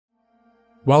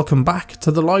Welcome back to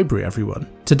the library, everyone.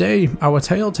 Today, our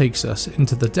tale takes us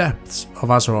into the depths of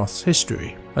Azeroth's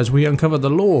history as we uncover the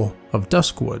lore of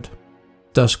Duskwood.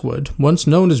 Duskwood, once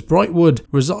known as Brightwood,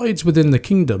 resides within the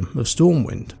Kingdom of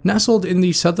Stormwind, nestled in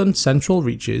the southern central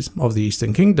reaches of the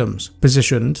Eastern Kingdoms,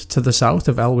 positioned to the south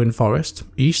of Elwyn Forest,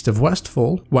 east of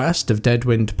Westfall, west of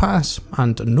Deadwind Pass,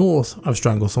 and north of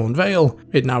Stranglethorn Vale.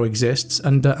 It now exists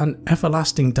under an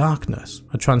everlasting darkness,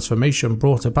 a transformation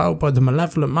brought about by the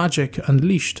malevolent magic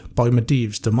unleashed by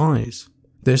Medivh's demise.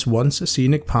 This once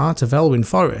scenic part of Elwyn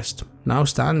Forest now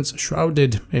stands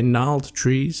shrouded in gnarled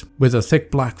trees with a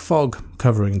thick black fog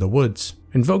covering the woods,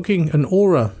 invoking an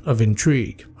aura of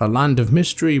intrigue, a land of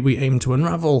mystery we aim to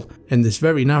unravel in this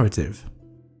very narrative.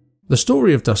 The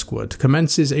story of Duskwood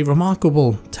commences a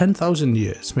remarkable 10,000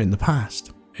 years in the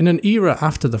past, in an era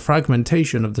after the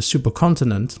fragmentation of the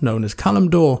supercontinent known as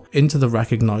Kalimdor into the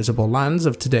recognisable lands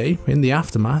of today in the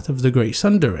aftermath of the Great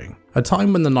Sundering, a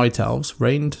time when the Night Elves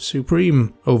reigned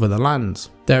supreme over the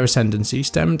lands. Their ascendancy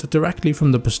stemmed directly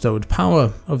from the bestowed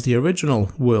power of the original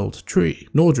World Tree,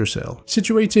 Nordrassil,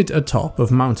 situated atop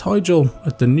of Mount Hyjal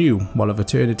at the new Well of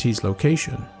Eternity's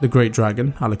location. The great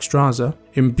dragon, Alexstrasza,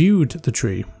 imbued the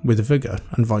tree with vigour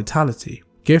and vitality,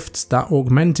 gifts that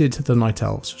augmented the Night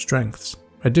Elves' strengths.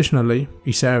 Additionally,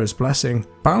 Ysera's blessing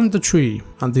bound the tree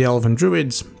and the elven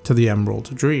druids to the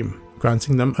Emerald Dream,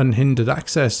 granting them unhindered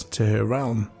access to her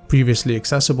realm, previously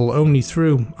accessible only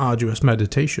through arduous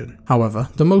meditation. However,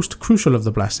 the most crucial of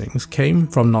the blessings came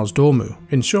from Nozdormu,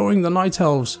 ensuring the Night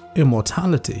Elves'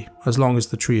 immortality as long as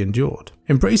the tree endured.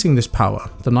 Embracing this power,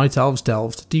 the Night Elves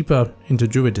delved deeper into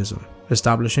Druidism,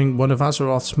 establishing one of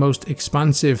Azeroth's most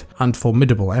expansive and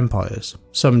formidable empires.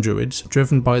 Some druids,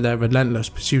 driven by their relentless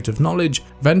pursuit of knowledge,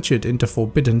 ventured into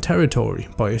forbidden territory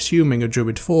by assuming a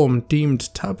druid form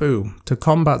deemed taboo to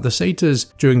combat the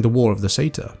satyrs during the War of the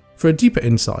Satyr. For a deeper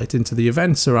insight into the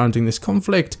events surrounding this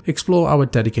conflict, explore our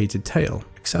dedicated tale,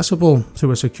 accessible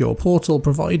through a secure portal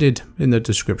provided in the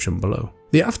description below.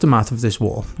 The aftermath of this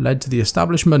war led to the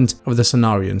establishment of the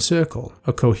Cenarian Circle,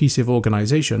 a cohesive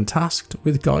organisation tasked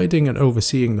with guiding and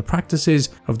overseeing the practices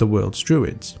of the world's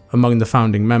druids. Among the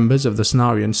founding members of the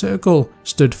Cenarian Circle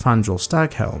stood Fandral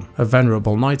Staghelm, a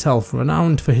venerable night elf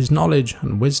renowned for his knowledge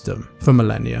and wisdom. For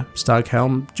millennia,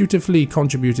 Staghelm dutifully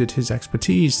contributed his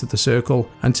expertise to the Circle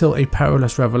until a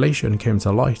perilous revelation came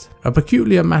to light. A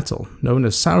peculiar metal known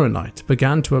as Saronite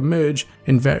began to emerge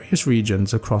in various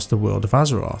regions across the world of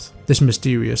Azeroth. This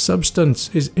mysterious substance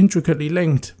is intricately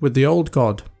linked with the old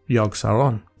god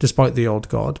Yogg-Saron. Despite the old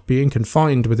god being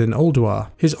confined within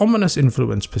Ulduar, his ominous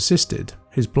influence persisted.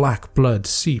 His black blood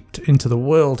seeped into the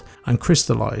world and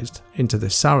crystallized into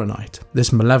this Saronite.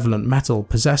 This malevolent metal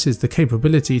possesses the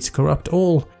capability to corrupt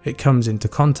all it comes into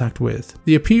contact with.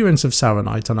 The appearance of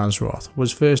Saronite on Azeroth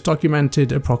was first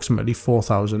documented approximately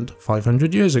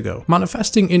 4,500 years ago,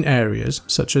 manifesting in areas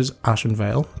such as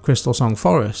Ashenvale, Crystalsong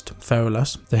Forest,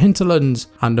 Feralus, the Hinterlands,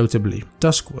 and notably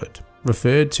Duskwood,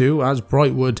 referred to as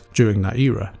Brightwood during that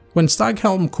era. When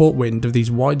Staghelm caught wind of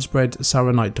these widespread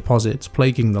Saronite deposits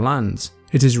plaguing the lands,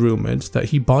 it is rumoured that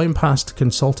he bypassed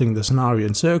consulting the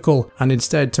Cenarian Circle and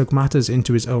instead took matters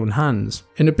into his own hands.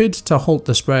 In a bid to halt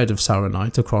the spread of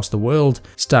Saronite across the world,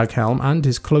 Staghelm and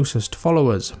his closest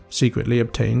followers secretly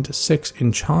obtained 6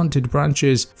 enchanted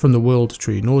branches from the World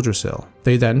Tree Nordrassil.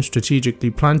 They then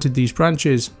strategically planted these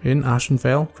branches in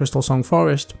Ashenvale, Crystalsong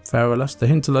Forest, Feralus, the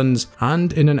Hinterlands,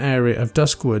 and in an area of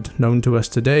Duskwood known to us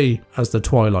today as the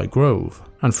Twilight Grove.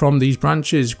 And from these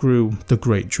branches grew the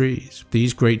Great Trees.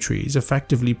 These Great Trees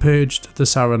effectively purged the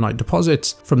Saronite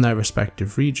deposits from their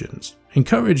respective regions.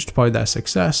 Encouraged by their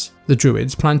success, the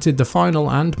Druids planted the final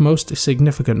and most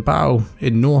significant bough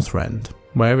in Northrend,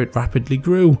 where it rapidly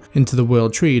grew into the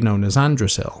world tree known as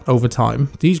Andrassil. Over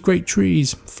time, these great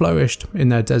trees flourished in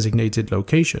their designated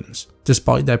locations.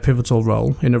 Despite their pivotal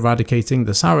role in eradicating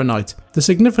the Saronite, the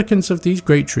significance of these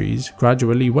great trees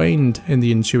gradually waned in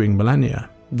the ensuing millennia.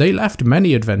 They left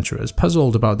many adventurers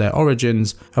puzzled about their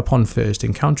origins upon first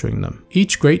encountering them.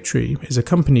 Each great tree is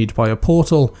accompanied by a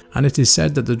portal, and it is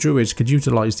said that the druids could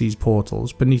utilize these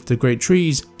portals beneath the great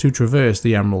trees to traverse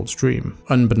the Emerald Dream.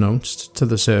 Unbeknownst to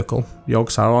the Circle,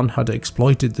 Yogg-Saron had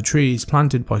exploited the trees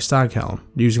planted by Staghelm,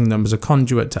 using them as a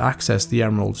conduit to access the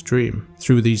Emerald Dream.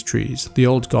 Through these trees, the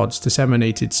old gods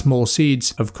disseminated small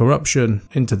seeds of corruption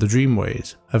into the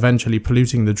Dreamways, eventually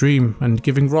polluting the dream and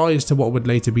giving rise to what would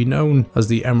later be known as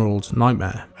the Emerald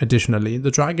Nightmare. Additionally,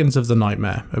 the dragons of the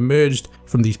Nightmare emerged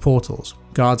from these portals,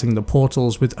 guarding the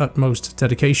portals with utmost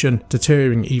dedication,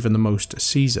 deterring even the most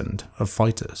seasoned of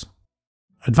fighters.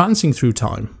 Advancing through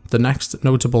time, the next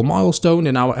notable milestone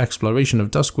in our exploration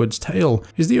of Duskwood's tale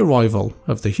is the arrival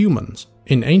of the humans.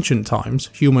 In ancient times,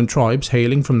 human tribes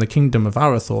hailing from the kingdom of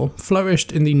Arathor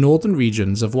flourished in the northern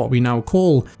regions of what we now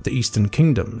call the Eastern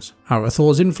Kingdoms.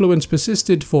 Arathor's influence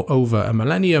persisted for over a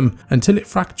millennium until it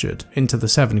fractured into the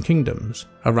Seven Kingdoms.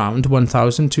 Around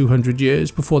 1,200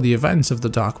 years before the events of the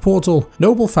Dark Portal,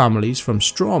 noble families from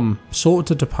Strom sought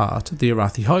to depart the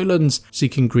Arathi Highlands,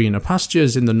 seeking greener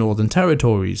pastures in the northern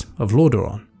territories of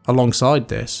Lordaeron. Alongside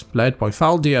this, led by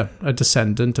Faldir, a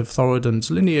descendant of Thoradin's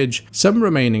lineage, some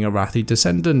remaining Arathi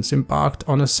descendants embarked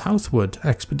on a southward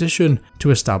expedition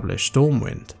to establish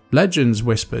Stormwind. Legends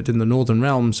whispered in the northern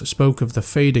realms spoke of the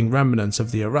fading remnants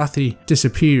of the Arathi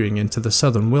disappearing into the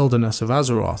southern wilderness of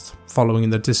Azeroth following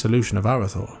the dissolution of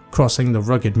Arathor. Crossing the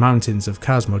rugged mountains of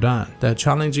Khazmodan, their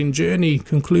challenging journey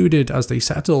concluded as they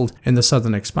settled in the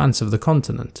southern expanse of the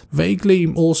continent, vaguely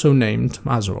also named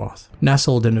Azeroth.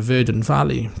 Nestled in a verdant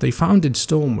valley, they founded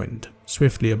Stormwind,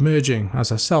 swiftly emerging as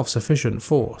a self-sufficient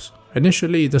force.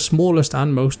 Initially the smallest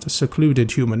and most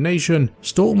secluded human nation,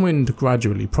 Stormwind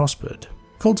gradually prospered,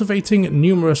 cultivating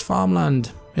numerous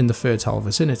farmland in the fertile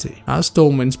vicinity. As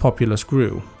Stormwind's populace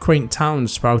grew, quaint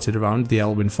towns sprouted around the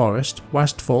Elwyn Forest,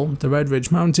 Westfall, the Red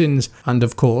Ridge Mountains, and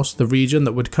of course the region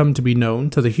that would come to be known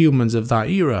to the humans of that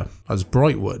era as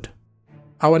Brightwood.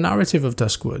 Our narrative of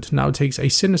Duskwood now takes a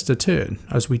sinister turn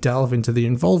as we delve into the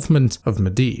involvement of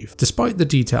Medivh. Despite the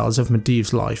details of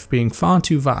Medivh's life being far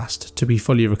too vast to be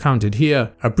fully recounted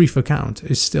here, a brief account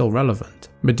is still relevant.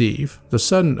 Medivh, the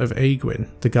son of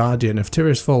Aegwyn, the guardian of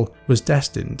Tirisfal, was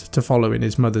destined to follow in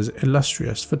his mother's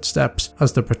illustrious footsteps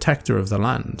as the protector of the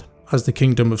land. As the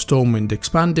kingdom of Stormwind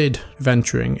expanded,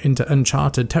 venturing into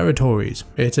uncharted territories,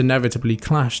 it inevitably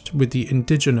clashed with the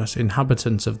indigenous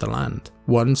inhabitants of the land.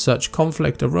 One such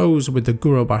conflict arose with the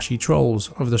Gurobashi trolls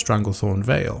of the Stranglethorn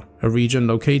Vale, a region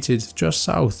located just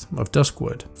south of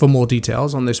Duskwood. For more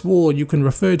details on this war, you can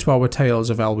refer to our Tales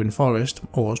of Elwyn Forest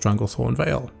or Stranglethorn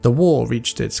Vale. The war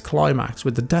reached its climax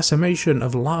with the decimation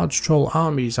of large troll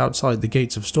armies outside the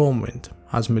gates of Stormwind,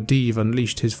 as Medivh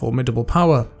unleashed his formidable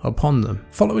power upon them.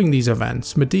 Following these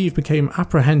events, Medivh became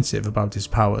apprehensive about his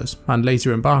powers and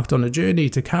later embarked on a journey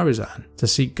to Karazhan to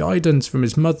seek guidance from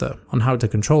his mother on how to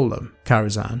control them.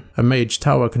 Karazhan, a mage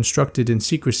tower constructed in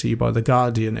secrecy by the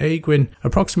guardian Aegwyn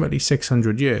approximately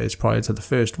 600 years prior to the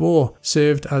First War,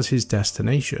 served as his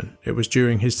destination. It was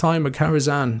during his time at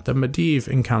Karazhan that Medivh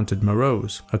encountered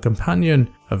Morose, a companion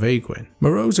of Aegwyn.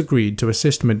 Morose agreed to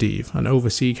assist Medivh and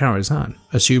oversee Karazhan,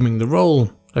 assuming the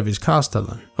role of his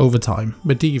castellan. Over time,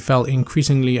 Medivh fell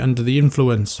increasingly under the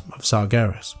influence of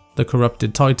Sargeras, the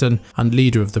corrupted titan and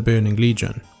leader of the Burning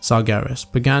Legion.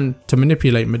 Sargeras began to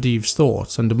manipulate Medivh's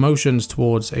thoughts and emotions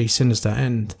towards a sinister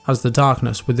end. As the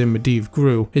darkness within Medivh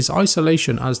grew, his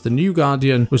isolation as the new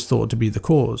guardian was thought to be the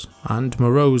cause, and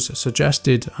Morose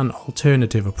suggested an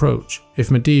alternative approach. If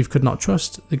Medivh could not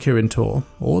trust the Kirin Tor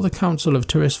or the Council of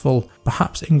Tirisfal,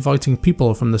 perhaps inviting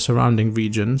people from the surrounding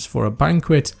regions for a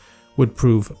banquet would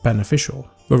prove beneficial.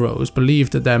 Morose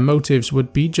believed that their motives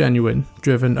would be genuine,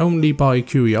 driven only by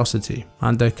curiosity,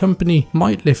 and their company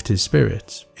might lift his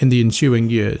spirits. In the ensuing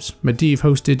years, Medivh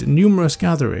hosted numerous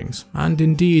gatherings, and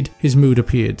indeed his mood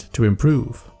appeared to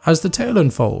improve. As the tale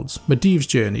unfolds, Medivh's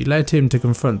journey led him to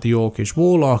confront the Orcish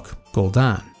warlock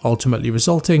Gul'dan, ultimately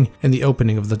resulting in the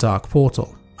opening of the Dark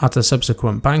Portal. At a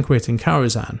subsequent banquet in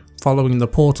Karazhan, following the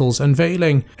portal's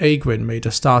unveiling, Aegwyn made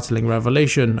a startling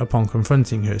revelation upon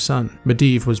confronting her son.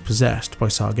 Medivh was possessed by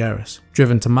Sargeras.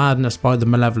 Driven to madness by the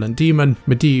malevolent demon,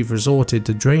 Medivh resorted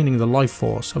to draining the life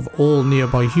force of all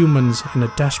nearby humans in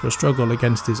a desperate struggle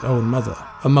against his own mother.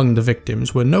 Among the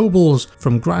victims were nobles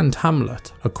from Grand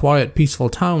Hamlet, a quiet, peaceful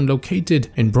town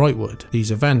located in Brightwood.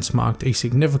 These events marked a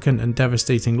significant and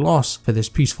devastating loss for this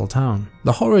peaceful town.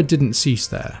 The horror didn't cease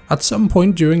there. At some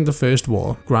point during the First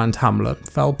War, Grand Hamlet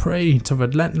fell prey to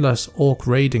relentless orc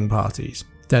raiding parties,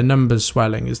 their numbers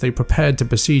swelling as they prepared to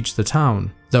besiege the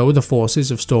town. Though the forces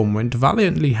of Stormwind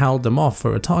valiantly held them off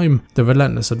for a time, the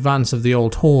relentless advance of the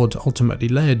old horde ultimately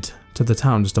led to the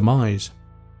town's demise.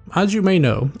 As you may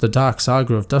know, the dark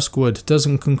saga of Duskwood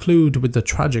doesn't conclude with the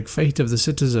tragic fate of the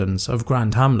citizens of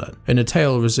Grand Hamlet. In a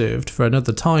tale reserved for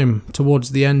another time,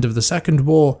 towards the end of the Second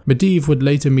War, Medivh would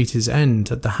later meet his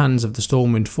end at the hands of the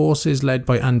Stormwind forces led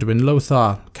by Anduin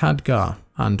Lothar, Khadgar,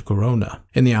 and Corona.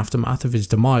 In the aftermath of his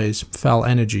demise, fell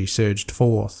energy surged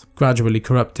forth, gradually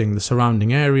corrupting the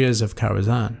surrounding areas of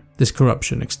Karazhan. This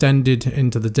corruption extended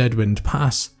into the Deadwind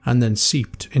Pass and then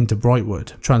seeped into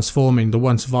Brightwood, transforming the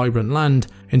once vibrant land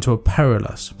into a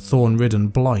perilous, thorn-ridden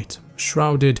blight,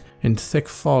 shrouded in thick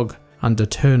fog and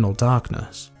eternal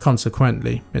darkness.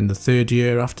 Consequently, in the third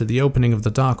year after the opening of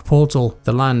the Dark Portal,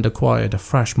 the land acquired a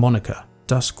fresh moniker,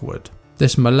 Duskwood.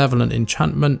 This malevolent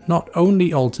enchantment not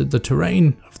only altered the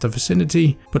terrain of the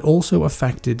vicinity, but also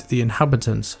affected the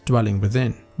inhabitants dwelling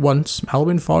within. Once,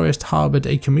 Elwyn Forest harboured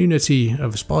a community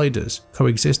of spiders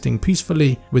coexisting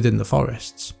peacefully within the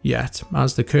forests. Yet,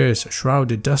 as the curse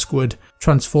shrouded Duskwood,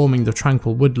 transforming the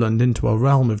tranquil woodland into a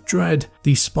realm of dread,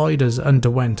 these spiders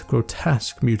underwent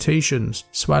grotesque mutations,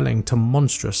 swelling to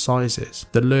monstrous sizes.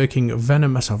 The lurking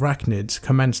venomous arachnids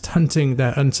commenced hunting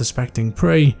their unsuspecting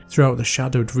prey throughout the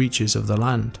shadowed reaches of the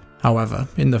land. However,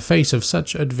 in the face of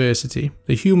such adversity,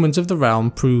 the humans of the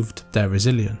realm proved their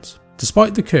resilience.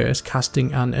 Despite the curse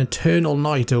casting an eternal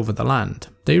night over the land,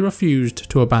 they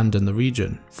refused to abandon the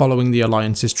region. Following the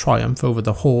Alliance's triumph over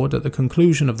the Horde at the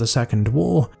conclusion of the Second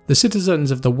War, the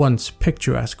citizens of the once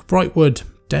picturesque Brightwood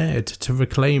dared to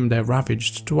reclaim their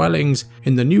ravaged dwellings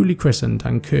in the newly christened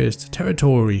and cursed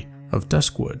territory of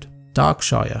Duskwood.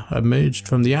 Darkshire emerged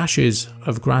from the ashes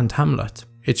of Grand Hamlet,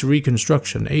 its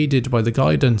reconstruction aided by the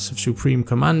guidance of Supreme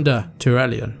Commander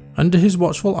Tyrellian. Under his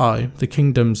watchful eye, the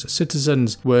kingdom's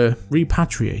citizens were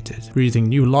repatriated, breathing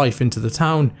new life into the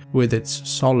town with its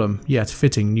solemn yet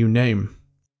fitting new name.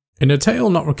 In a tale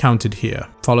not recounted here,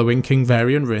 following King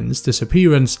Varian Rin's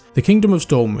disappearance, the Kingdom of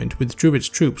Stormwind withdrew its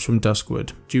troops from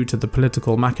Duskwood due to the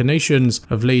political machinations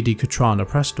of Lady Katrana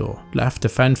Prestor. Left to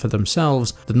fend for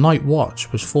themselves, the Night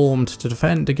Watch was formed to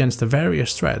defend against the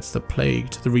various threats that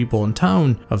plagued the reborn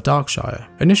town of Darkshire.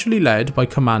 Initially led by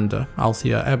Commander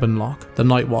Althea Ebenlock, the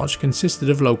Night Watch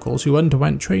consisted of locals who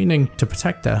underwent training to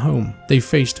protect their home. They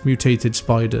faced mutated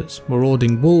spiders,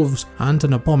 marauding wolves, and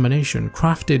an abomination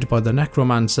crafted by the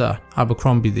necromancer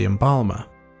Abercrombie the Embalmer.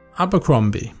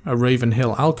 Abercrombie, a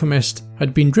Ravenhill alchemist,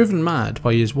 had been driven mad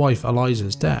by his wife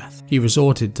Eliza's death. He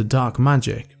resorted to dark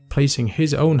magic, placing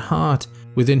his own heart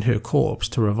within her corpse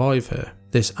to revive her.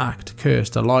 This act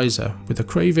cursed Eliza with a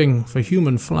craving for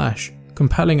human flesh,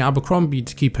 compelling Abercrombie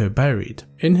to keep her buried.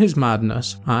 In his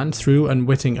madness, and through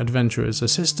unwitting adventurers'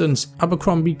 assistance,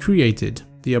 Abercrombie created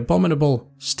the abominable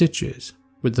Stitches,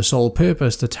 with the sole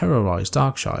purpose to terrorise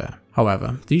Darkshire.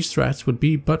 However, these threats would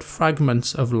be but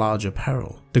fragments of larger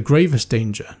peril. The gravest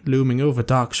danger looming over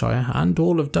Darkshire and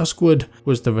all of Duskwood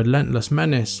was the relentless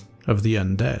menace of the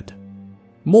undead.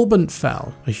 Mor'Ladim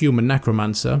Fell, a human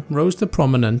necromancer, rose to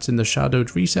prominence in the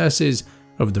shadowed recesses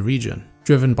of the region.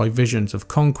 Driven by visions of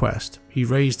conquest, he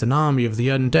raised an army of the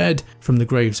undead from the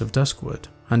graves of Duskwood,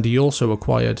 and he also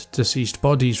acquired deceased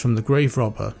bodies from the grave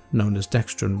robber known as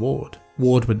Dextran Ward.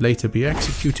 Ward would later be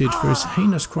executed for his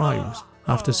heinous crimes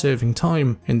after serving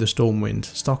time in the Stormwind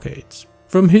stockades.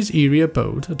 From his eerie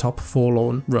abode atop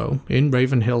Forlorn Row in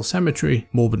Ravenhill Cemetery,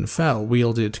 Mor'Ladim Fell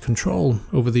wielded control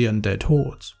over the undead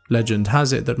hordes. Legend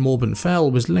has it that Mor'Ladim Fell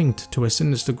was linked to a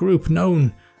sinister group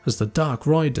known as the Dark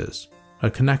Riders, a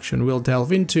connection we'll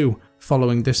delve into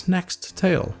following this next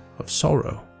tale of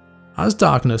sorrow. As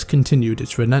darkness continued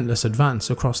its relentless advance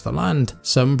across the land,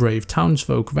 some brave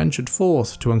townsfolk ventured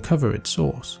forth to uncover its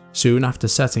source. Soon after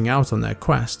setting out on their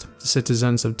quest, the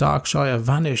citizens of Darkshire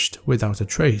vanished without a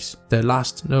trace, their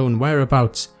last known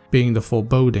whereabouts being the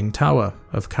foreboding Tower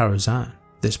of Karazhan.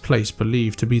 This place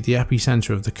believed to be the epicenter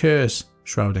of the curse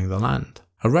shrouding the land.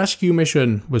 A rescue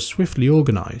mission was swiftly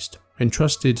organised,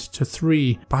 entrusted to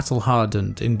 3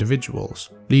 battle-hardened individuals.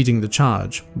 Leading the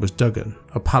charge was Duggan,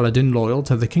 a paladin loyal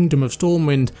to the Kingdom of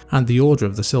Stormwind and the Order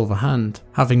of the Silver Hand.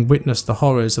 Having witnessed the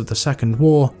horrors of the Second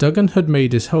War, Duggan had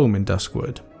made his home in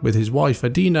Duskwood, with his wife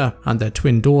Adina and their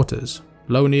twin daughters,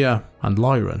 Lonia and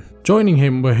Lyran. Joining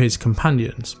him were his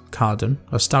companions, Carden,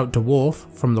 a stout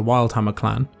dwarf from the Wildhammer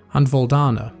clan, and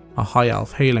Voldana, a high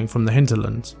elf hailing from the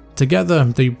hinterlands. Together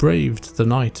they braved the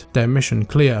night, their mission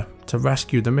clear: to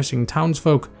rescue the missing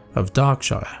townsfolk of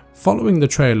Darkshire. Following the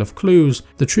trail of clues,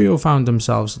 the trio found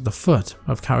themselves at the foot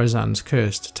of Karazhan's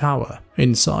cursed tower.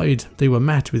 Inside, they were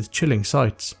met with chilling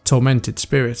sights: tormented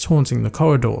spirits haunting the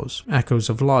corridors, echoes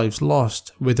of lives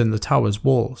lost within the tower's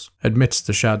walls. Amidst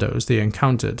the shadows, they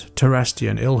encountered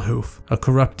Terestian Ilhoof, a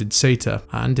corrupted satyr,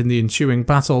 and in the ensuing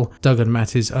battle, Duggan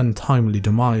met his untimely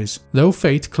demise. Though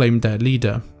fate claimed their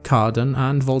leader, Carden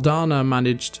and Voldana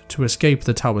managed to escape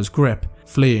the tower's grip,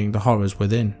 fleeing the horrors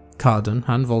within. Carden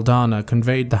and Voldana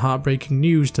conveyed the heartbreaking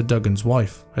news to Duggan's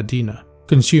wife, Adina.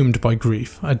 Consumed by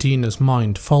grief, Adina's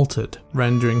mind faltered,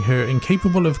 rendering her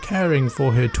incapable of caring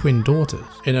for her twin daughters.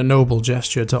 In a noble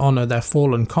gesture to honour their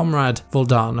fallen comrade,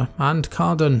 Voldana and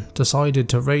Carden decided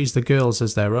to raise the girls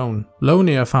as their own.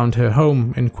 Lonia found her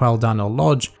home in Queldanel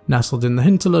Lodge, nestled in the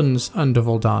hinterlands under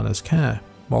Voldana's care,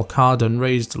 while Carden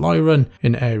raised Lyran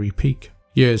in Eerie Peak.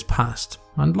 Years passed,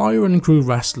 and Lyran grew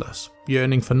restless,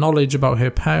 yearning for knowledge about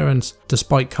her parents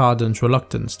despite Cardan's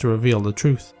reluctance to reveal the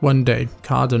truth. One day,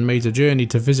 Cardan made a journey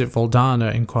to visit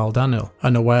Voldana in Queldanil,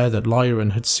 unaware that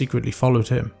Lyran had secretly followed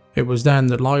him. It was then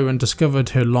that Lyran discovered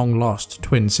her long-lost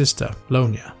twin sister,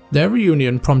 Lonia. Their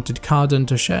reunion prompted Cardan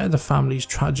to share the family's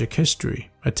tragic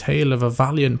history, a tale of a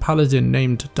valiant paladin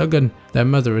named Duggan, their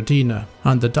mother Adina,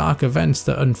 and the dark events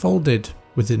that unfolded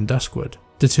within Duskwood.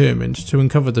 Determined to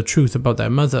uncover the truth about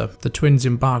their mother, the twins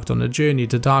embarked on a journey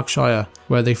to Darkshire,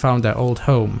 where they found their old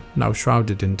home, now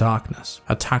shrouded in darkness.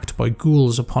 Attacked by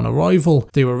ghouls upon arrival,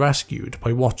 they were rescued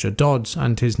by Watcher Dodds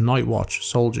and his Night Watch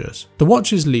soldiers. The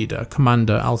Watch's leader,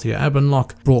 Commander Althea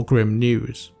Ebenlock, brought grim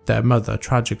news. Their mother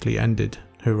tragically ended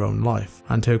her own life,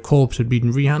 and her corpse had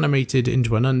been reanimated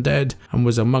into an undead and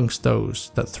was amongst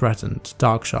those that threatened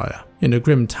Darkshire. In a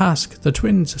grim task, the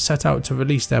twins set out to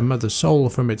release their mother's soul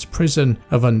from its prison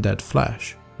of undead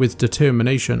flesh. With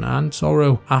determination and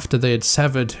sorrow, after they had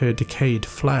severed her decayed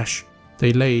flesh,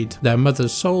 they laid their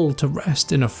mother's soul to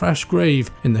rest in a fresh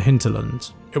grave in the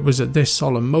hinterlands. It was at this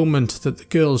solemn moment that the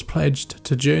girls pledged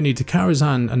to journey to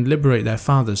Karazhan and liberate their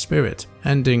father's spirit,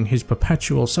 ending his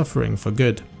perpetual suffering for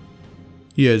good.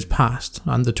 Years passed,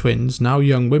 and the twins, now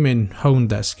young women, honed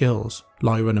their skills.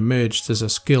 Lyran emerged as a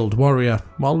skilled warrior,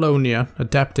 while Lonia,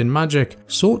 adept in magic,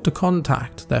 sought to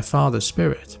contact their father's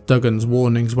spirit. Duggan's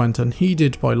warnings went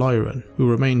unheeded by Lyran, who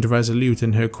remained resolute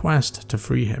in her quest to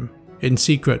free him. In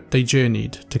secret, they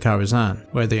journeyed to Karazhan,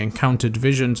 where they encountered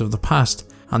visions of the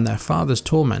past and their father's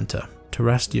tormentor,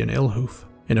 Terestian Ilhoof.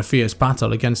 In a fierce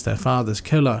battle against their father's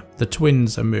killer, the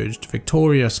twins emerged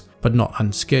victorious, but not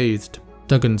unscathed.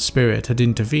 Duggan's spirit had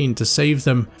intervened to save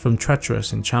them from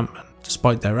treacherous enchantment.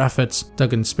 Despite their efforts,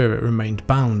 Duggan's spirit remained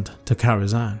bound to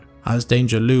Karazhan. As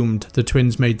danger loomed, the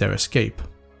twins made their escape.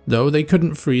 Though they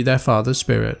couldn't free their father's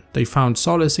spirit, they found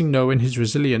solace in knowing his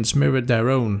resilience mirrored their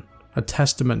own, a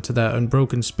testament to their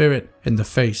unbroken spirit in the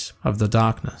face of the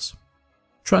darkness.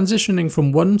 Transitioning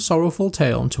from one sorrowful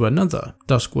tale to another,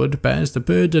 Duskwood bears the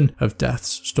burden of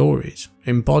death's stories,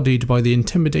 embodied by the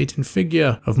intimidating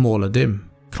figure of Mor'Ladim.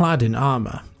 Clad in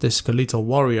armour, this skeletal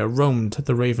warrior roamed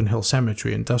the Ravenhill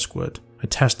Cemetery in Duskwood, a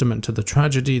testament to the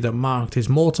tragedy that marked his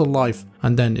mortal life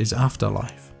and then his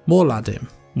afterlife. Mor'Ladim,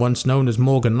 once known as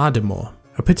Morgan Ladimor,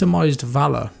 epitomised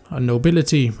valour and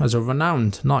nobility as a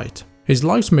renowned knight. His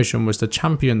life's mission was to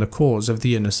champion the cause of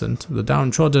the innocent, the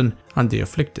downtrodden, and the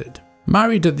afflicted.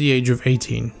 Married at the age of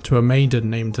 18 to a maiden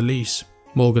named Elise,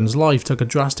 Morgan's life took a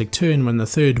drastic turn when the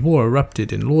Third War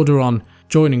erupted in Lordaeron.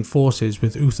 Joining forces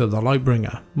with Uther the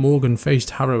Lightbringer, Morgan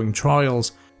faced harrowing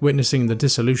trials, witnessing the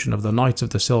dissolution of the Knights of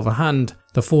the Silver Hand,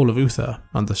 the fall of Uther,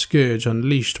 and the scourge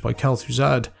unleashed by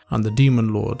Kel'Thuzad and the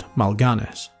demon lord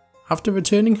Mal'Ganis. After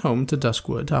returning home to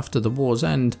Duskwood after the war's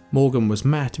end, Morgan was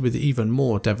met with even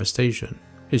more devastation.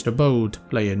 His abode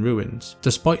lay in ruins.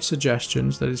 Despite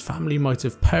suggestions that his family might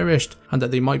have perished and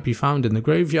that they might be found in the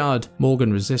graveyard,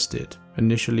 Morgan resisted,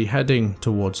 initially heading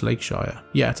towards Lakeshire.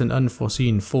 Yet an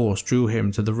unforeseen force drew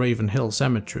him to the Ravenhill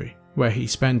Cemetery, where he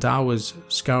spent hours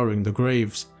scouring the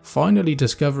graves, finally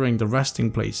discovering the resting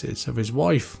places of his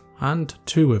wife and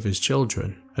 2 of his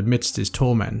children. Amidst his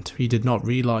torment, he did not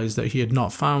realise that he had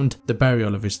not found the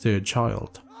burial of his 3rd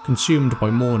child. Consumed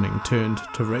by mourning turned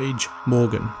to rage,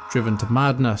 Morgan, driven to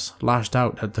madness, lashed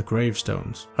out at the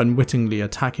gravestones, unwittingly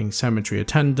attacking cemetery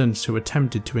attendants who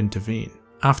attempted to intervene.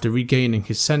 After regaining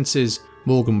his senses,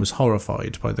 Morgan was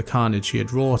horrified by the carnage he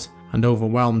had wrought and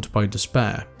overwhelmed by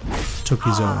despair, took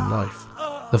his own life.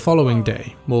 The following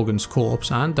day, Morgan's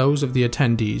corpse and those of the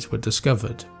attendees were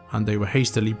discovered, and they were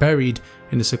hastily buried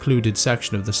in a secluded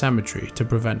section of the cemetery to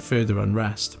prevent further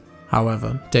unrest.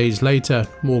 However, days later,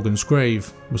 Morgan's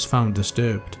grave was found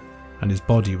disturbed, and his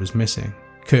body was missing.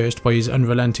 Cursed by his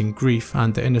unrelenting grief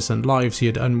and the innocent lives he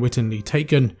had unwittingly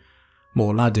taken,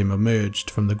 Mor'Ladim emerged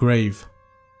from the grave,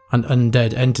 an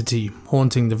undead entity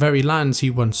haunting the very lands he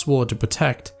once swore to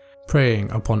protect, preying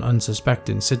upon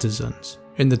unsuspecting citizens.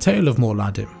 In the tale of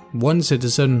Mor'Ladim, one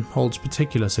citizen holds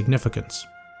particular significance: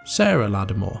 Sarah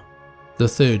Ladimor, the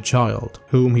 3rd child,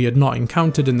 whom he had not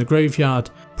encountered in the graveyard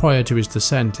prior to his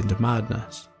descent into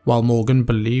madness. While Morgan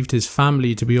believed his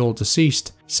family to be all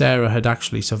deceased, Sarah had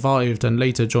actually survived and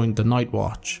later joined the Night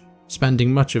Watch,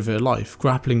 spending much of her life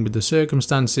grappling with the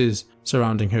circumstances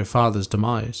surrounding her father's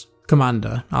demise.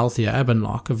 Commander Althea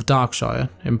Ebenlock of Darkshire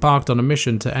embarked on a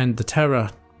mission to end the terror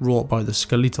wrought by the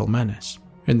skeletal menace.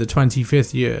 In the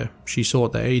 25th year, she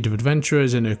sought the aid of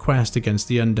adventurers in her quest against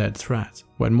the undead threat.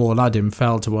 When Mor'Ladim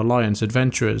fell to Alliance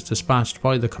adventurers dispatched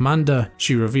by the commander,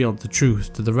 she revealed the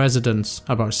truth to the residents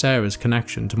about Sarah's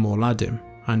connection to Mor'Ladim,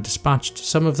 and dispatched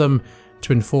some of them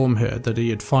to inform her that he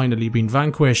had finally been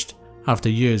vanquished after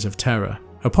years of terror.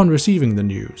 Upon receiving the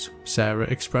news, Sarah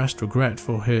expressed regret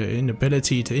for her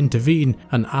inability to intervene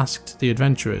and asked the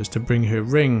adventurers to bring her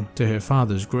ring to her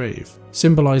father's grave,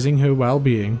 symbolizing her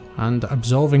well-being and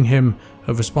absolving him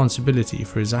of responsibility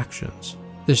for his actions.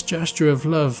 This gesture of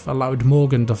love allowed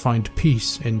Morgan to find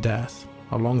peace in death,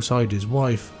 alongside his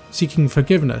wife, seeking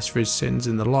forgiveness for his sins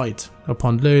in the light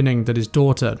upon learning that his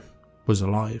daughter was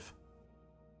alive.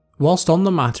 Whilst on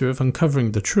the matter of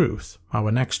uncovering the truth,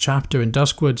 our next chapter in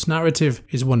Duskwood's narrative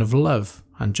is one of love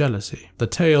and jealousy. The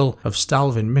tale of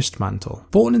Stalvan Mistmantle.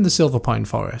 Born in the Silverpine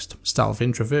Forest,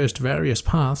 Stalvan traversed various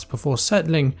paths before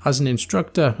settling as an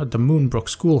instructor at the Moonbrook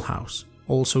Schoolhouse,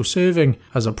 also serving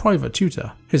as a private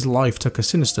tutor. His life took a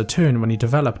sinister turn when he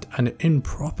developed an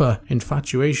improper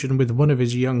infatuation with one of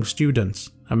his young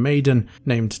students, a maiden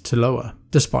named Tiloa.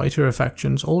 Despite her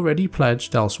affections already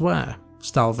pledged elsewhere,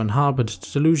 Stalvan harboured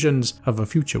delusions of a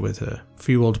future with her,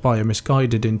 fueled by a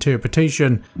misguided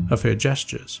interpretation of her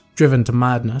gestures. Driven to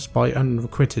madness by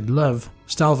unrequited love,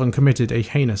 Stalvan committed a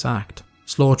heinous act,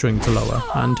 slaughtering Tiloa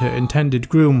and her intended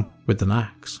groom with an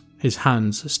axe. His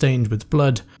hands stained with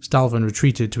blood, Stalvan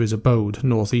retreated to his abode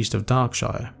northeast of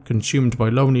Darkshire, consumed by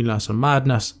loneliness and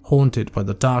madness, haunted by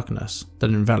the darkness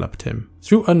that enveloped him.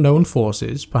 Through unknown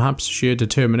forces, perhaps sheer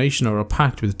determination or a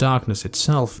pact with darkness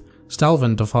itself,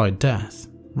 Stalvan defied death,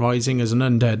 rising as an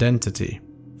undead entity,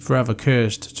 forever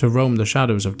cursed to roam the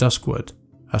shadows of Duskwood,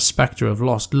 a spectre of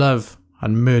lost love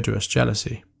and murderous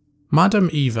jealousy. Madame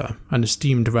Eva, an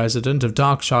esteemed resident of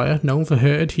Darkshire known for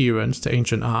her adherence to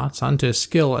ancient arts and her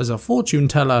skill as a fortune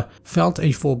teller, felt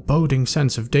a foreboding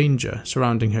sense of danger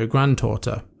surrounding her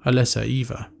granddaughter, Alyssa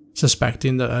Eva.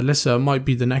 Suspecting that Alyssa might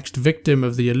be the next victim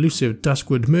of the elusive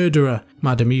Duskwood murderer,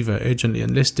 Madame Eva urgently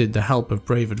enlisted the help of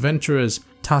brave adventurers,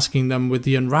 tasking them with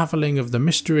the unravelling of the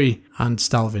mystery and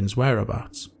Stalvan's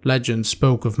whereabouts. Legend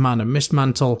spoke of Manor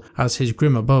Mistmantle as his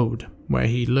grim abode, where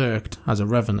he lurked as a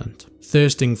revenant,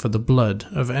 thirsting for the blood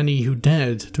of any who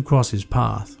dared to cross his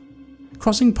path.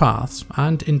 Crossing paths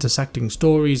and intersecting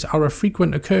stories are a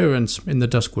frequent occurrence in the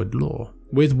Duskwood lore,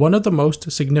 with one of the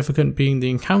most significant being the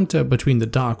encounter between the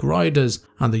Dark Riders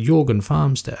and the Yorgen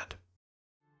farmstead.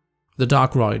 The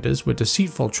Dark Riders were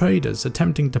deceitful traders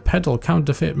attempting to peddle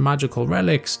counterfeit magical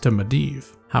relics to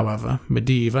Medivh. However,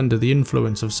 Medivh, under the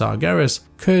influence of Sargeras,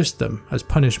 cursed them as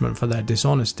punishment for their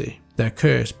dishonesty. Their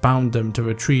curse bound them to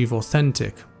retrieve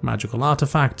authentic magical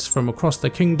artifacts from across the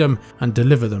kingdom and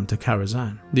deliver them to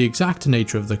Karazhan. The exact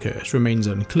nature of the curse remains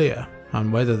unclear,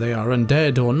 and whether they are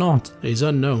undead or not is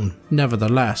unknown.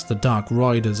 Nevertheless, the Dark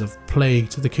Riders have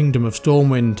plagued the Kingdom of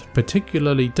Stormwind,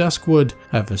 particularly Duskwood,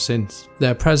 ever since.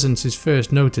 Their presence is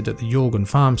first noted at the Yorgen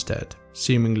farmstead,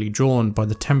 seemingly drawn by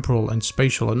the temporal and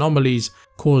spatial anomalies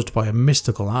caused by a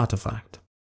mystical artifact.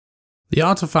 The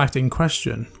artifact in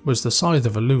question was the Scythe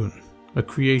of Elune, a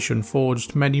creation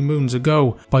forged many moons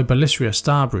ago by Belysria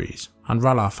Starbreeze and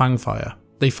R'hllor Fangfire.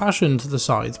 They fashioned the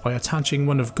scythe by attaching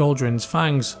one of Goldrin's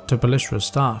fangs to Belysra's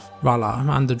staff. R'hllor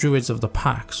and the druids of the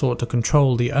pack sought to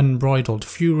control the unbridled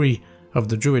fury of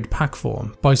the druid pack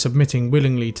form by submitting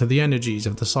willingly to the energies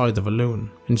of the Scythe of Elune.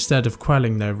 Instead of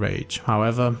quelling their rage,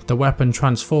 however, the weapon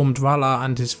transformed R'hllor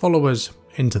and his followers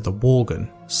into the worgen,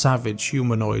 savage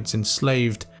humanoids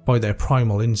enslaved by their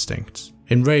primal instincts.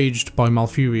 Enraged by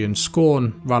Malfurion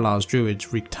scorn, R'hllor's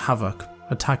druids wreaked havoc,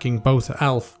 attacking both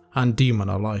elf and demon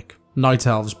alike. Night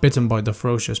elves bitten by the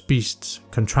ferocious beasts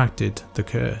contracted the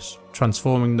curse,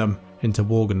 transforming them into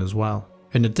worgen as well.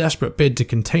 In a desperate bid to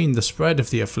contain the spread of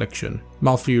the affliction,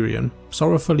 Malfurion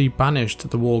sorrowfully banished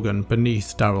the worgen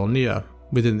beneath Darulnir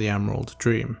within the Emerald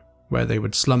Dream, where they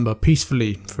would slumber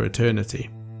peacefully for eternity.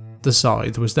 The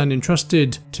scythe was then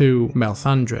entrusted to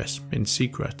Melthandris in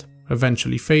secret,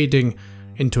 eventually fading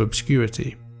into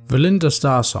obscurity. Valinda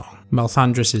Starsong,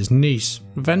 Melthandris' niece,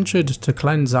 ventured to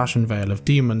cleanse Ashenvale of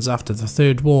demons after the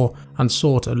Third War and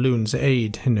sought Elune's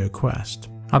aid in her quest.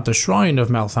 At the shrine of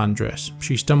Melthandris,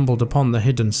 she stumbled upon the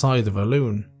hidden Scythe of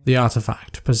Elune. The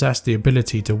artifact possessed the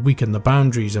ability to weaken the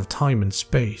boundaries of time and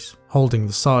space. Holding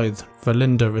the scythe,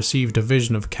 Valinda received a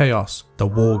vision of chaos, the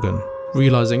worgen.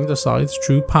 Realizing the scythe's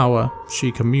true power,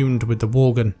 she communed with the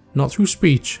worgen, not through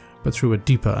speech, but through a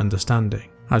deeper understanding.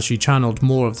 As she channeled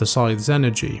more of the scythe's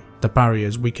energy, the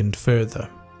barriers weakened further,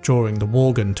 drawing the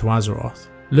worgen to Azeroth.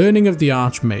 Learning of the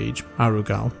Archmage,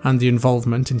 Arugal, and the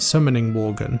involvement in summoning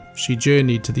worgen, she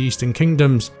journeyed to the Eastern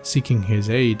Kingdoms, seeking his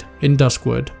aid. In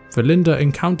Duskwood, Valinda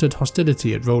encountered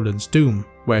hostility at Roland's Doom,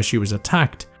 where she was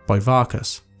attacked by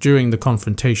Varkas. During the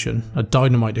confrontation, a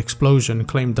dynamite explosion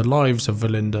claimed the lives of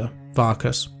Valinda,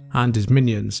 Varkas, and his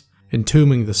minions,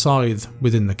 entombing the scythe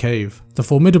within the cave. The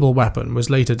formidable weapon was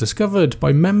later discovered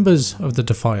by members of the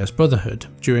Defias Brotherhood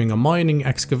during a mining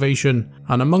excavation,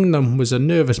 and among them was a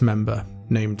nervous member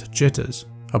named Jitters.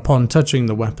 Upon touching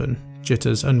the weapon,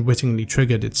 Jitters unwittingly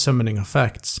triggered its summoning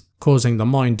effects, causing the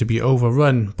mine to be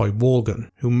overrun by worgen,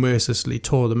 who mercilessly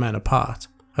tore the men apart.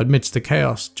 Amidst the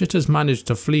chaos, Jitters managed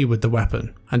to flee with the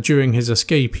weapon, and during his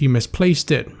escape he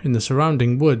misplaced it in the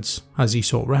surrounding woods as he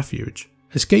sought refuge.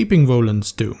 Escaping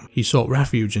Roland's doom, he sought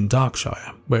refuge in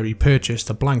Darkshire, where he purchased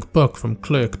a blank book from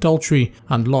Clerk Daltrey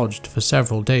and lodged for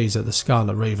several days at the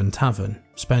Scarlet Raven Tavern,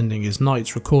 spending his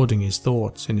nights recording his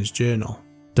thoughts in his journal.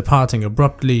 Departing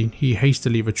abruptly, he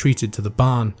hastily retreated to the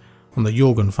barn on the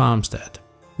Yorgen farmstead.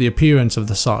 The appearance of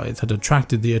the scythe had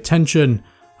attracted the attention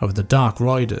of the Dark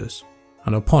Riders,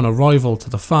 and upon arrival to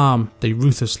the farm, they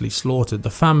ruthlessly slaughtered the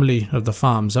family of the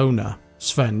farm's owner,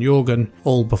 Sven Yorgen,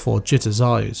 all before Jitters'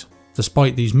 eyes.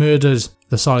 Despite these murders,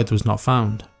 the scythe was not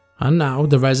found, and now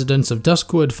the residents of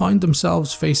Duskwood find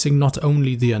themselves facing not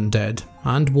only the undead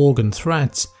and worgen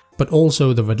threats, but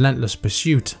also the relentless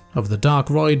pursuit of the Dark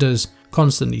Riders,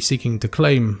 constantly seeking to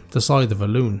claim the Scythe of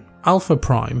Elune. Alpha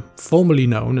Prime, formerly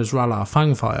known as R'hllor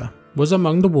Fangfire, was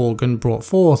among the worgen brought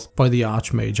forth by the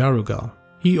Archmage Arugal.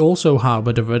 He also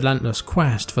harboured a relentless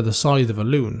quest for the Scythe of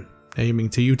Elune, aiming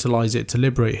to utilise it to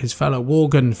liberate his fellow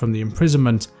worgen from the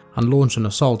imprisonment and launch an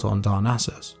assault on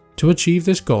Darnassus. To achieve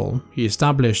this goal, he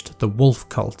established the Wolf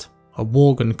Cult, a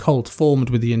worgen cult formed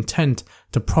with the intent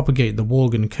to propagate the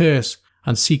worgen curse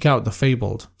and seek out the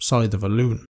fabled Scythe of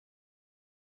Elune.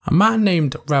 A man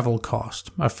named Revelcost,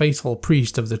 a faithful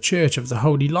priest of the Church of the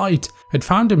Holy Light, had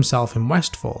found himself in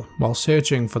Westfall while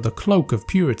searching for the Cloak of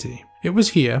Purity. It was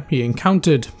here he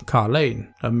encountered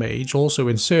Carlane, a mage also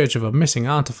in search of a missing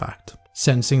artifact.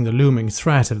 Sensing the looming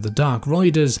threat of the Dark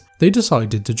Riders, they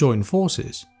decided to join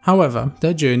forces. However,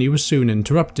 their journey was soon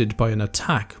interrupted by an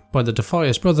attack by the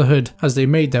Defias Brotherhood as they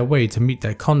made their way to meet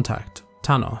their contact,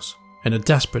 Tanos. In a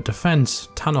desperate defense,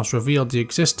 Tanos revealed the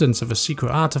existence of a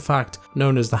secret artifact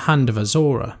known as the Hand of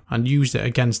Azora and used it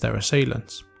against their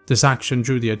assailants. This action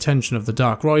drew the attention of the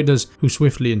Dark Riders, who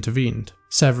swiftly intervened,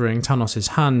 severing Tanos'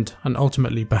 hand and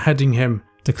ultimately beheading him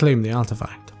to claim the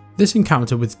artifact. This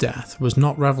encounter with death was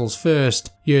not Revel's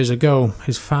first. Years ago,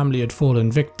 his family had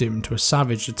fallen victim to a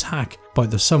savage attack by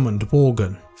the summoned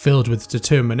worgen. Filled with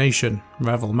determination,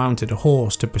 Revel mounted a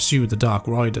horse to pursue the Dark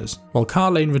Riders, while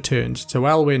Carlane returned to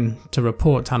Elwyn to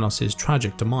report Tanos'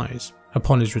 tragic demise.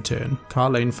 Upon his return,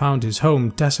 Carlane found his home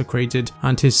desecrated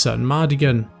and his son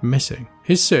Mardigan missing.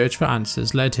 His search for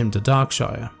answers led him to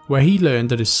Darkshire, where he learned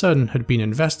that his son had been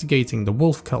investigating the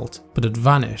wolf cult but had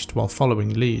vanished while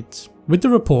following leads. With the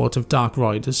report of Dark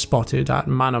Riders spotted at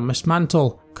Manor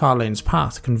Mistmantle, Carlane's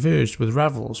path converged with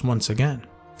Revel's once again.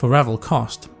 For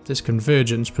Revelcost, this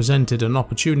convergence presented an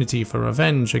opportunity for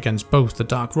revenge against both the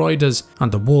Dark Riders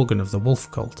and the worgen of the wolf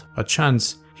cult, a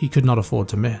chance he could not afford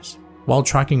to miss. While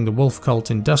tracking the wolf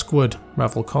cult in Duskwood,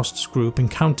 Revelcost's group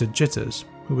encountered Jitters,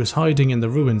 who was hiding in the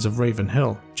ruins of Raven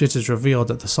Hill. Jitters revealed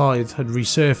that the scythe had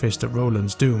resurfaced at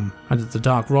Roland's doom, and that the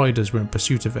Dark Riders were in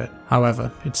pursuit of it.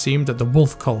 However, it seemed that the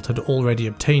wolf cult had already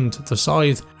obtained the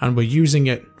scythe and were using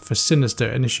it for sinister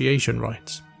initiation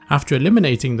rites. After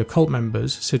eliminating the cult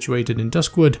members situated in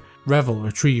Duskwood, Revel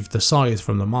retrieved the scythe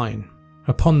from the mine.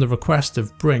 Upon the request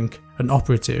of Brink, an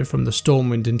operative from the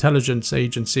Stormwind Intelligence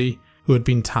Agency, who had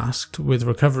been tasked with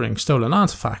recovering stolen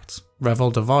artifacts,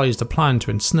 Revel devised a plan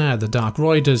to ensnare the Dark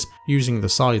Riders using the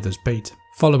scythe as bait.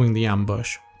 Following the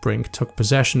ambush, Brink took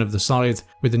possession of the scythe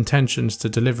with intentions to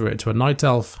deliver it to a night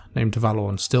elf named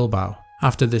Valorn Stillbow.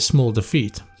 After this small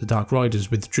defeat, the Dark Riders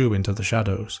withdrew into the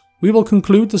shadows. We will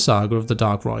conclude the saga of the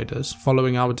Dark Riders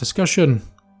following our discussion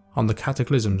on the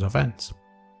Cataclysm's events.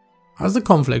 As the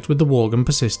conflict with the worgen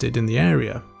persisted in the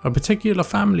area, a particular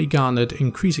family garnered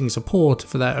increasing support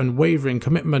for their unwavering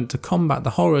commitment to combat the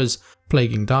horrors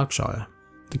plaguing Darkshire.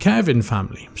 The Kervin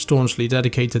family staunchly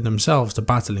dedicated themselves to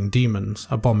battling demons,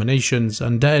 abominations,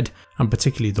 undead, and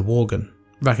particularly the worgen.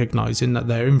 Recognizing that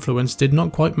their influence did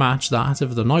not quite match that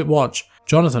of the Night Watch,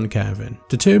 Jonathan Kervin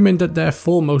determined that their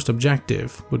foremost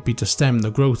objective would be to stem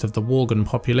the growth of the worgen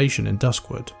population in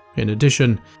Duskwood. In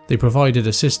addition, they provided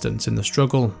assistance in the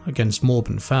struggle against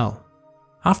Morben Fell.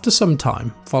 After some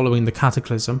time, following the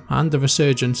Cataclysm and the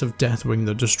resurgence of Deathwing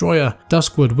the Destroyer,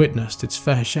 Duskwood witnessed its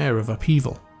fair share of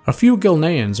upheaval. A few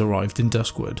Gilneans arrived in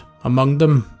Duskwood, among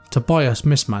them Tobias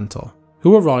Mistmantle,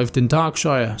 who arrived in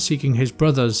Darkshire seeking his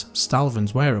brother's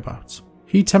Stalvan's whereabouts.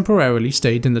 He temporarily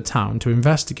stayed in the town to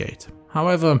investigate.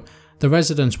 However, the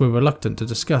residents were reluctant to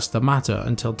discuss the matter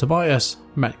until Tobias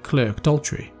met Clerk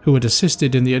Daltrey, who had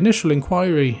assisted in the initial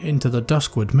inquiry into the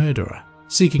Duskwood murderer.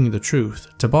 Seeking the truth,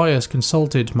 Tobias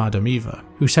consulted Madame Eva,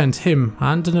 who sent him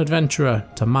and an adventurer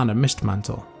to Manor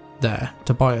Mistmantle. There,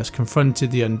 Tobias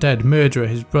confronted the undead murderer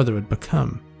his brother had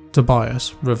become.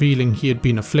 Tobias, revealing he had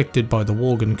been afflicted by the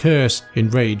worgen curse,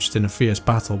 enraged in a fierce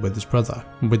battle with his brother,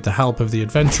 and with the help of the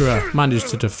adventurer, managed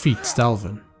to defeat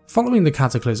Stalvan. Following the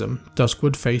cataclysm,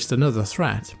 Duskwood faced another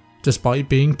threat. Despite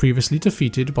being previously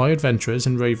defeated by adventurers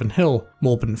in Ravenhill,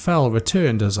 Mor'Ladim Fell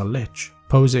returned as a lich,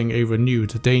 posing a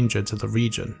renewed danger to the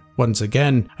region. Once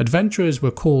again, adventurers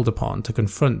were called upon to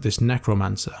confront this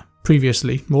necromancer.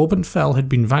 Previously, Mor'Ladim Fell had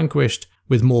been vanquished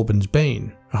with Mor'Ladim's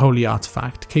Bane, a holy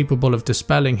artifact capable of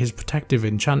dispelling his protective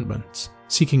enchantments.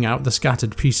 Seeking out the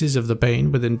scattered pieces of the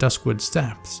Bane within Duskwood's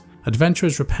depths,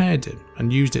 adventurers repaired it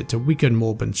and used it to weaken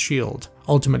Mor'Ladim's shield,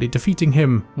 ultimately defeating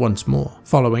him once more.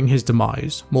 Following his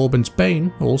demise, Mor'Ladim's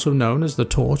Bane, also known as the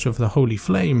Torch of the Holy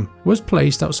Flame, was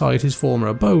placed outside his former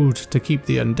abode to keep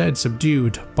the undead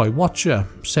subdued by Watcher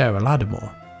Sarah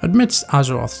Ladimore. Amidst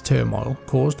Azeroth's turmoil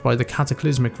caused by the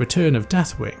cataclysmic return of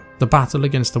Deathwing, the battle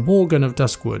against the worgen of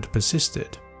Duskwood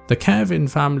persisted. The Kevin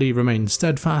family remained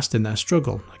steadfast in their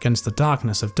struggle against the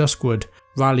darkness of Duskwood,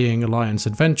 rallying Alliance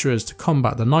adventurers to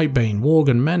combat the Nightbane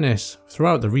worgen menace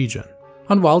throughout the region.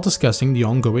 And while discussing the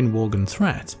ongoing worgen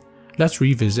threat, let's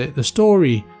revisit the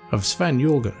story of Sven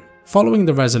Yorgen. Following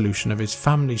the resolution of his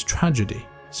family's tragedy,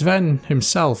 Sven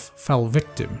himself fell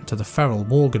victim to the feral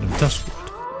worgen of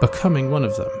Duskwood, becoming one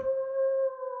of them.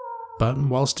 But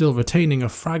while still retaining a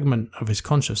fragment of his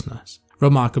consciousness,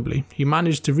 remarkably, he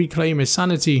managed to reclaim his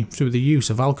sanity through the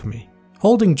use of alchemy,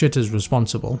 holding Jitters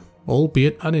responsible,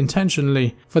 albeit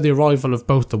unintentionally, for the arrival of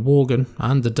both the worgen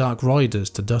and the Dark Riders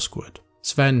to Duskwood.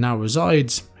 Sven now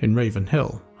resides in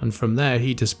Ravenhill, and from there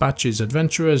he dispatches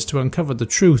adventurers to uncover the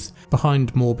truth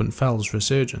behind Mor'Ladim Fell's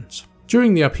resurgence.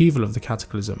 During the upheaval of the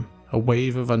Cataclysm, a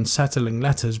wave of unsettling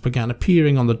letters began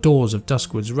appearing on the doors of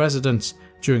Duskwood's residence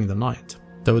during the night.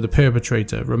 Though the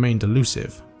perpetrator remained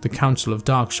elusive, the Council of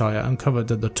Darkshire uncovered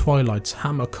that the Twilight's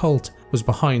Hammer cult was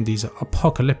behind these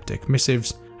apocalyptic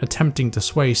missives, attempting to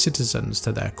sway citizens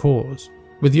to their cause.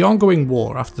 With the ongoing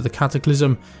war after the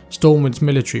Cataclysm, Stormwind's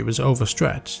military was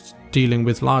overstretched, dealing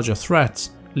with larger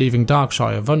threats, leaving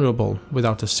Darkshire vulnerable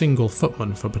without a single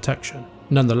footman for protection.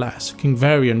 Nonetheless, King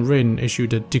Varian Rin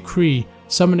issued a decree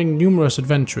summoning numerous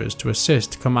adventurers to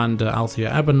assist Commander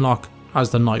Althea Ebenlock as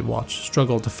the Night Watch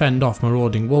struggled to fend off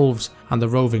marauding wolves and the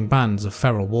roving bands of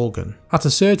feral worgen. At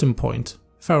a certain point,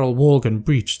 feral worgen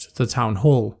breached the town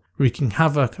hall, wreaking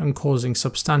havoc and causing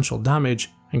substantial damage,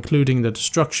 including the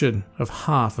destruction of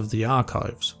half of the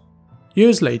archives.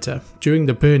 Years later, during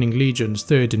the Burning Legion's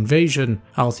third invasion,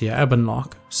 Althea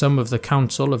Ebenlock, some of the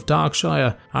Council of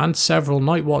Darkshire, and several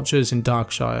Night Watchers in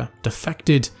Darkshire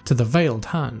defected to the Veiled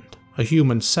Hand, a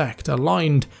human sect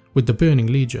aligned with the Burning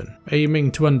Legion,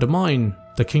 aiming to undermine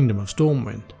the Kingdom of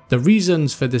Stormwind. The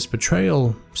reasons for this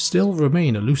betrayal still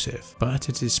remain elusive, but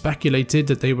it is speculated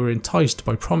that they were enticed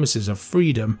by promises of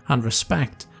freedom and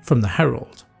respect from the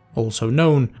Herald, also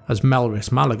known as Melrys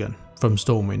Malagan, from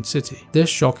Stormwind City. This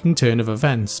shocking turn of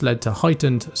events led to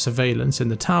heightened surveillance in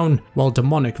the town, while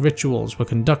demonic rituals were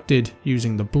conducted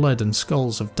using the blood and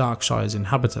skulls of Darkshire's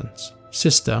inhabitants.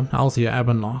 Sister Althea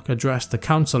Ebenlock addressed the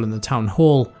council in the town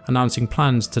hall, announcing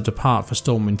plans to depart for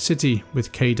Stormwind City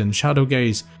with Caden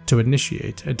Shadowgaze to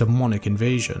initiate a demonic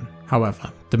invasion.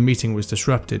 However, the meeting was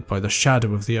disrupted by the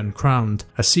Shadow of the Uncrowned,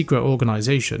 a secret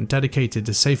organisation dedicated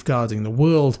to safeguarding the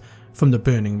world from the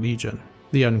Burning Legion.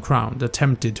 The Uncrowned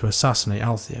attempted to assassinate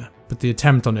Althea, but the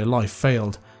attempt on her life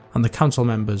failed, and the council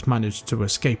members managed to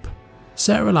escape.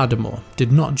 Sarah Ladimore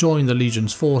did not join the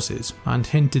Legion's forces and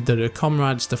hinted that her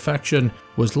comrade's defection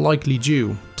was likely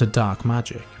due to dark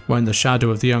magic. When the Shadow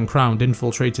of the Uncrowned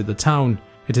infiltrated the town,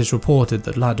 it is reported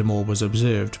that Ladimore was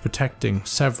observed protecting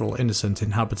several innocent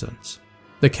inhabitants.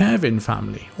 The Kevin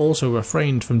family also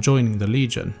refrained from joining the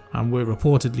Legion and were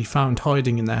reportedly found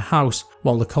hiding in their house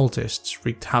while the cultists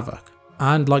wreaked havoc.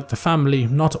 And like the family,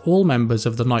 not all members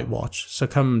of the Night Watch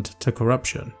succumbed to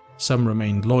corruption. Some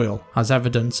remained loyal, as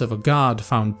evidence of a guard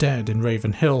found dead in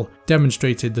Ravenhill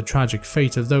demonstrated the tragic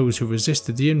fate of those who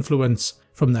resisted the influence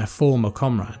from their former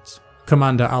comrades.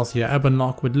 Commander Althea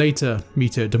Ebenlock would later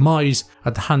meet her demise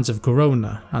at the hands of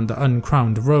Garona and the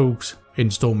uncrowned rogues in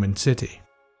Stormwind City.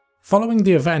 Following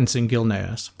the events in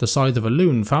Gilneas, the Scythe of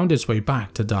Elune found its way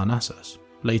back to Darnassus,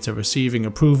 later receiving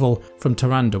approval from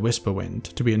Tyrande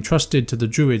Whisperwind to be entrusted to the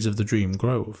Druids of the Dream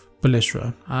Grove.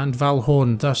 Belisra and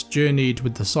Valhorn thus journeyed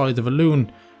with the Scythe of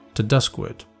Elune to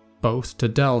Duskwood, both to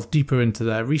delve deeper into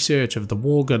their research of the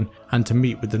worgen and to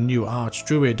meet with the new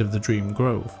Archdruid of the Dream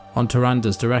Grove. On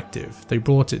Tyranda's directive, they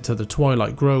brought it to the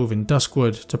Twilight Grove in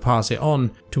Duskwood to pass it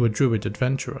on to a druid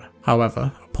adventurer.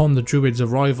 However, upon the druid's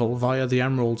arrival via the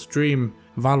Emerald Dream,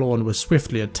 Valorn was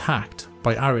swiftly attacked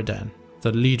by Araden,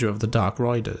 the leader of the Dark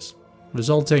Riders,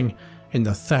 resulting in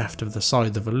the theft of the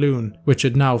Scythe of Elune, which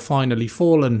had now finally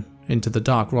fallen into the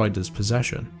Dark Riders'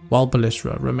 possession. While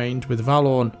Belisra remained with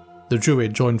Valorn, the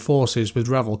druid joined forces with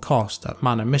Revel Cost at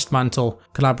Mana Mistmantle,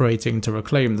 collaborating to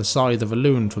reclaim the Scythe of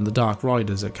Elune from the Dark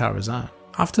Riders at Karazhan.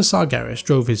 After Sargeras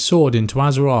drove his sword into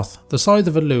Azeroth, the Scythe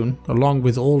of Elune, along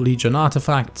with all Legion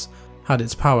artifacts, had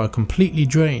its power completely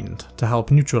drained to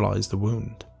help neutralise the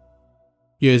wound.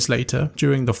 Years later,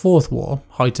 during the Fourth War,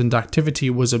 heightened activity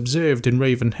was observed in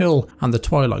Raven Hill and the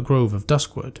Twilight Grove of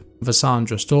Duskwood.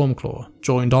 Vassandra Stormclaw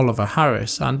joined Oliver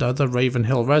Harris and other Raven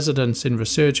Hill residents in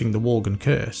researching the Worgen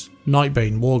curse.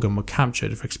 Nightbane worgen were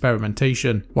captured for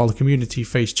experimentation, while the community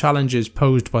faced challenges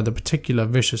posed by the particular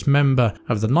vicious member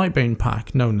of the Nightbane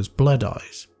pack known as Blood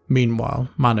Eyes. Meanwhile,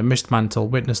 Mana Mistmantle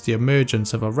witnessed the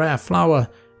emergence of a rare flower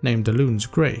named Elune's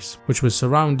Grace, which was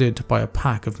surrounded by a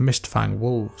pack of Mistfang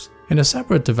wolves. In a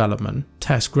separate development,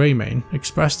 Tess Greymane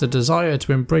expressed a desire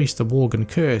to embrace the Worgen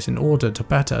curse in order to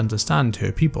better understand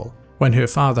her people. When her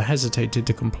father hesitated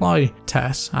to comply,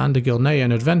 Tess and a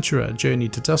Gilnean adventurer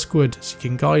journeyed to Duskwood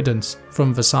seeking guidance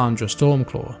from Vassandra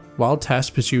Stormclaw. While Tess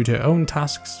pursued her own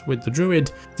tasks with the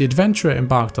druid, the adventurer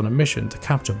embarked on a mission to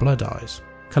capture Blood Eyes,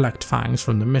 collect fangs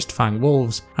from the Mistfang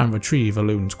wolves, and retrieve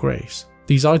Elune's Grace.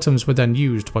 These items were then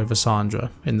used by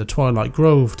Vassandra in the Twilight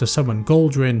Grove to summon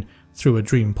Goldrin through a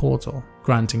dream portal,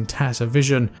 granting Tess a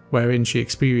vision wherein she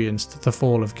experienced the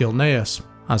fall of Gilneas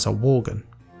as a worgen.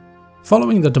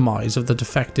 Following the demise of the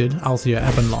defected Althea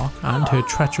Ebonlock and her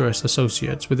treacherous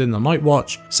associates within the Night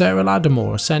Watch, Sarah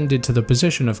Lattimore ascended to the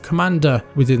position of commander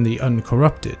within the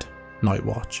uncorrupted Night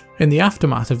Watch. In the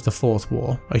aftermath of the Fourth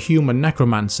War, a human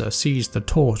necromancer seized the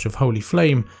Torch of Holy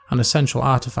Flame, an essential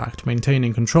artifact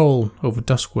maintaining control over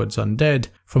Duskwood's undead,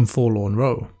 from Forlorn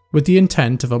Row. With the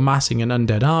intent of amassing an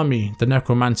undead army, the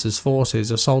necromancer's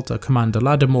forces assaulted Commander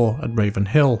Lattimore at Raven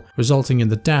Hill, resulting in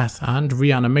the death and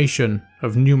reanimation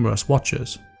of numerous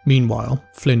watchers. Meanwhile,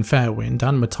 Flynn Fairwind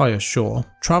and Matthias Shaw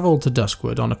travelled to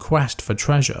Duskwood on a quest for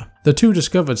treasure. The two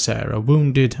discovered Sarah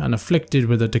wounded and afflicted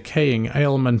with a decaying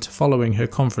ailment following her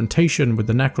confrontation with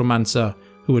the necromancer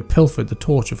who had pilfered the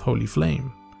Torch of Holy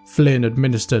Flame. Flynn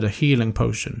administered a healing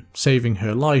potion, saving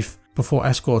her life, before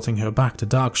escorting her back to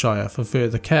Darkshire for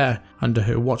further care under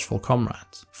her watchful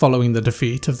comrades. Following the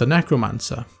defeat of the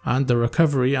necromancer and the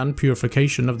recovery and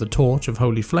purification of the Torch of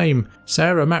Holy Flame,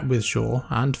 Sarah met with Shaw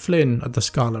and Flynn at the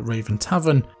Scarlet Raven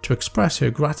Tavern to express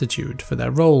her gratitude for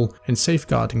their role in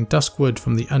safeguarding Duskwood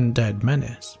from the undead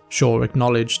menace. Shaw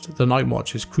acknowledged the Night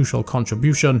Watch's crucial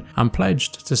contribution and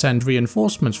pledged to send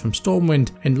reinforcements from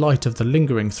Stormwind in light of the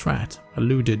lingering threat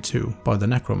alluded to by the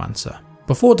necromancer.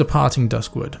 Before departing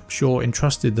Duskwood, Shaw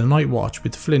entrusted the Night Watch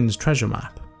with Flynn's treasure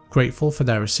map. Grateful for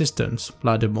their assistance,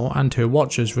 Lattimore and her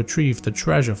watchers retrieved the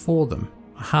treasure for them,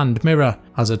 a hand mirror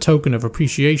as a token of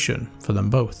appreciation for them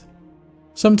both.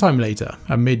 Sometime later,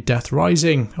 amid Death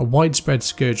Rising, a widespread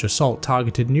scourge assault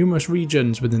targeted numerous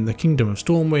regions within the Kingdom of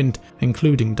Stormwind,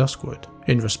 including Duskwood.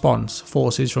 In response,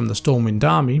 forces from the Stormwind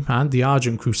Army and the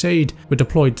Argent Crusade were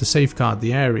deployed to safeguard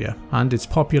the area and its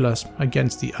populace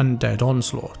against the undead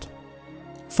onslaught.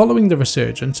 Following the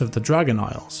resurgence of the Dragon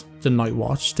Isles, the Night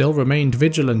Watch still remained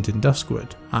vigilant in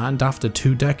Duskwood, and after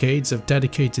 2 decades of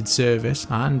dedicated service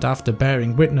and after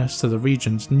bearing witness to the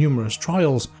region's numerous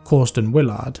trials, Corsten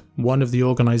Willard, one of the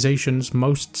organisation's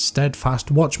most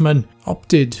steadfast watchmen,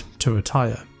 opted to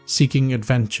retire. Seeking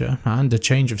adventure and a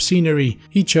change of scenery,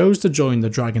 he chose to join the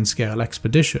Dragonscale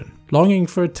expedition, longing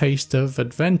for a taste of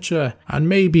adventure and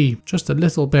maybe just a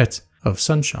little bit of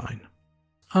sunshine.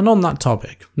 And on that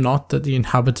topic, not that the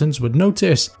inhabitants would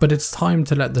notice, but it's time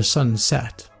to let the sun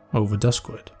set over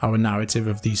Duskwood. Our narrative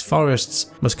of these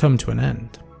forests must come to an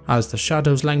end. As the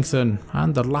shadows lengthen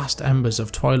and the last embers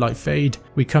of twilight fade,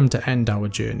 we come to end our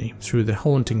journey through the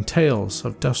haunting tales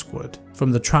of Duskwood.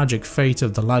 From the tragic fate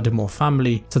of the Lattimore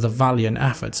family to the valiant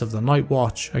efforts of the Night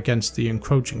Watch against the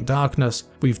encroaching darkness,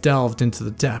 we've delved into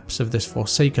the depths of this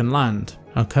forsaken land,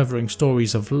 uncovering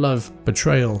stories of love,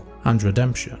 betrayal, and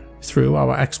redemption. Through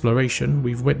our exploration,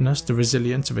 we've witnessed the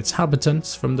resilience of its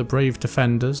inhabitants, from the brave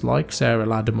defenders like Sarah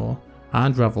Lattimore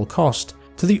and Revel Cost,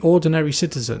 to the ordinary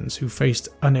citizens who faced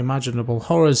unimaginable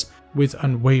horrors with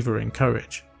unwavering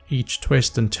courage. Each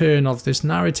twist and turn of this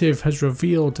narrative has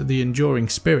revealed the enduring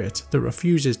spirit that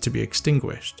refuses to be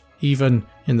extinguished, even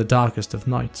in the darkest of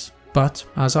nights. But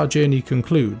as our journey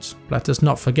concludes, let us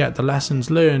not forget the lessons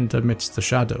learned amidst the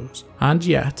shadows. And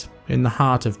yet, in the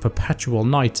heart of perpetual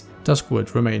night,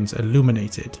 Duskwood remains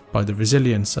illuminated by the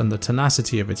resilience and the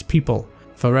tenacity of its people,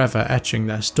 forever etching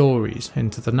their stories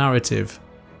into the narrative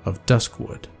of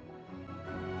Duskwood.